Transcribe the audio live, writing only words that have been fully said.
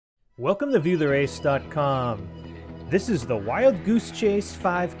Welcome to ViewTheRace.com. This is the Wild Goose Chase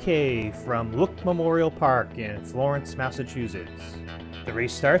 5K from Look Memorial Park in Florence, Massachusetts. The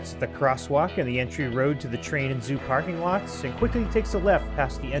race starts at the crosswalk and the entry road to the train and zoo parking lots and quickly takes a left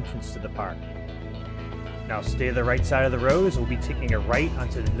past the entrance to the park. Now stay to the right side of the road as we'll be taking a right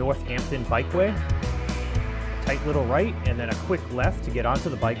onto the Northampton Bikeway. A tight little right and then a quick left to get onto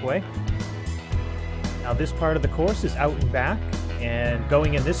the bikeway. Now this part of the course is out and back, and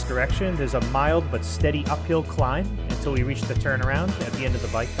going in this direction there's a mild but steady uphill climb until we reach the turnaround at the end of the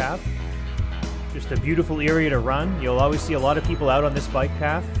bike path. Just a beautiful area to run. You'll always see a lot of people out on this bike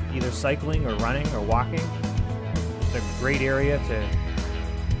path, either cycling or running or walking. It's a great area to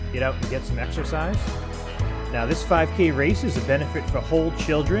get out and get some exercise. Now this 5K race is a benefit for Whole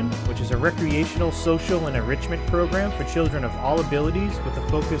Children, which is a recreational, social, and enrichment program for children of all abilities with a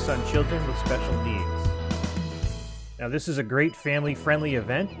focus on children with special needs. Now this is a great family-friendly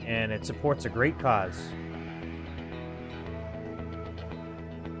event and it supports a great cause.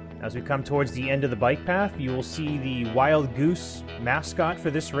 As we come towards the end of the bike path, you will see the Wild Goose mascot for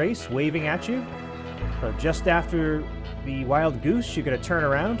this race waving at you. So just after the Wild Goose, you're going to turn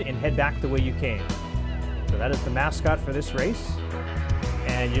around and head back the way you came. So that is the mascot for this race.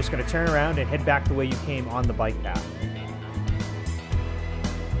 And you're just going to turn around and head back the way you came on the bike path.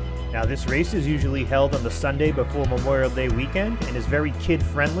 Now this race is usually held on the Sunday before Memorial Day weekend and is very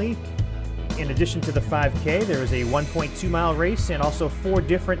kid-friendly. In addition to the 5K, there is a 1.2 mile race and also 4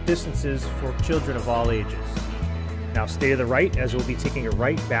 different distances for children of all ages. Now stay to the right as we'll be taking a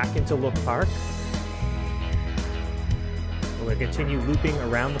right back into Look Park. We're going to continue looping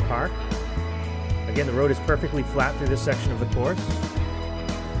around the park. Again, the road is perfectly flat through this section of the course.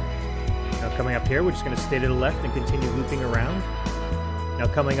 Now coming up here, we're just going to stay to the left and continue looping around. Now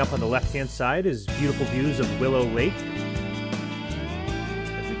coming up on the left-hand side is beautiful views of Willow Lake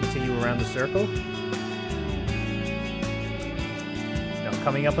as we continue around the circle. Now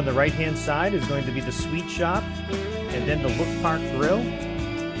coming up on the right-hand side is going to be the Sweet Shop and then the Look Park Grill.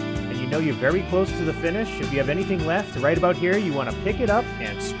 And you know you're very close to the finish. If you have anything left right about here, you want to pick it up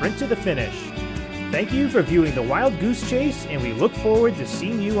and sprint to the finish. Thank you for viewing the Wild Goose Chase, and we look forward to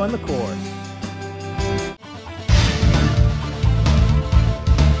seeing you on the course.